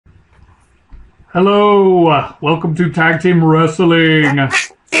Hello, welcome to Tag Team Wrestling.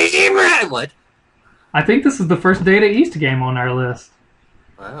 What? I think this is the first Data East game on our list.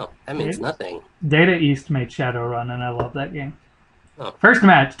 Wow, that means nothing. Data East made Shadowrun, and I love that game. Oh. First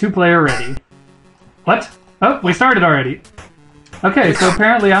match, 2-player ready. What? Oh, we started already. Okay, so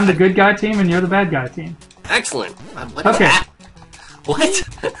apparently I'm the good guy team and you're the bad guy team. Excellent. What Okay. That? What?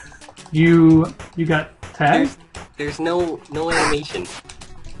 You got tagged? There's no animation.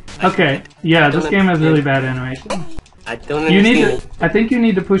 Okay, yeah, this game has really bad animation. I don't You understand. need to, I think you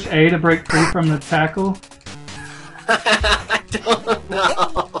need to push A to break free from the tackle. I don't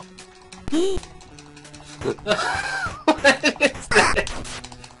know. What is this?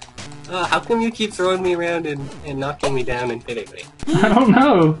 How come you keep throwing me around and knocking me down and hitting me? I don't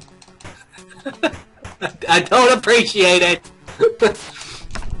know. I don't appreciate it.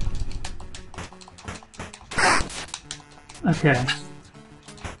 Okay.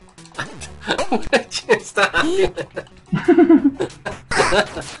 Just stop doing that.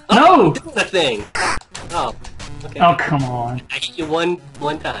 No! Do the thing. Oh. Okay. Oh, come on. I hit you one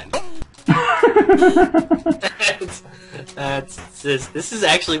time. This is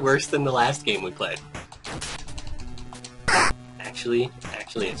actually worse than the last game we played. Actually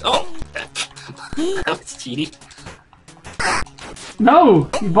it's that was cheaty. No!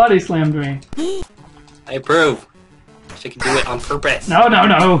 You body slammed me. I approve. Wish I could do it on purpose. No, no,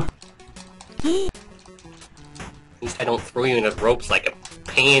 no! At least I don't throw you in the ropes like a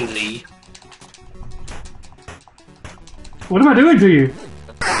pansy. What am I doing to you?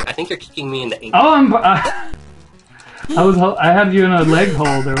 I think you're kicking me in the ankle. Oh, I had you in a leg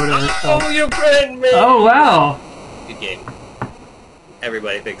hold or whatever it's called. Oh, you friend me! Oh, wow! Good game.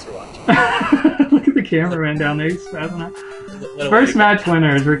 Everybody, thanks for watching. Look at the cameraman down there, he's spazzing out. What a First way match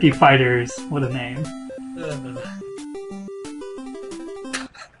winner is Ricky Fighters. What a name. to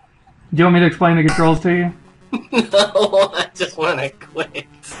Do you want me to explain the controls to you? No, I just want to quit.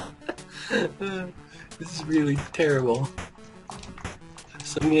 This is really terrible.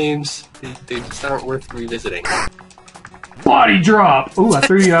 Some games, they just aren't worth revisiting. Body drop! Ooh, I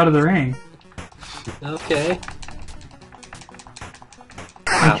threw you out of the ring. Okay.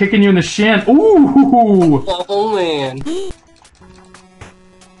 I'm kicking you in the shin. Ooh! Oh man.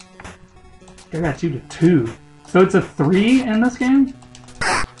 I got you to 2. So it's a 3 in this game?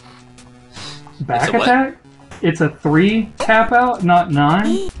 Back It's a what? attack? It's a 3 tap out, not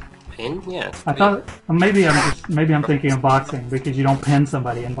 9? Pin? Yeah. I thought maybe I'm thinking of boxing because you don't pin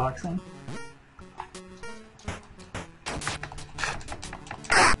somebody in boxing.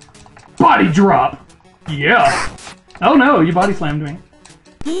 Body drop. Yeah. Oh no, you body slammed me.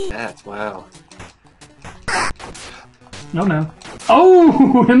 That's wow. No, no.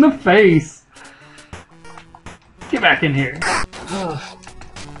 Oh, in the face. Get back in here.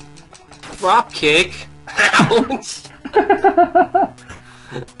 Drop kick. Ouch.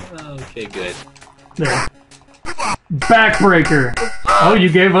 Okay, good. There. Backbreaker. Oh, you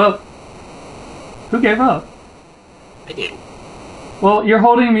gave up. Who gave up? I did. Well, you're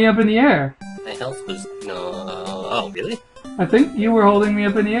holding me up in the air. My health was no. Oh, really? I think you were holding me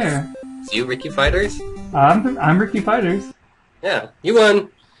up in the air. It's you, Ricky Fighters? I'm Ricky Fighters. Yeah, you won.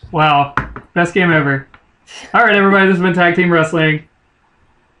 Wow, best game ever. All right, everybody, this has been Tag Team Wrestling.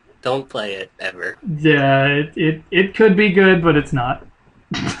 Don't play it ever. Yeah, it could be good, but it's not.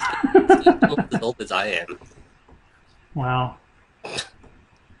 As old as I am. Wow.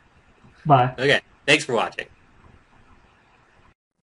 Bye. Okay, thanks for watching.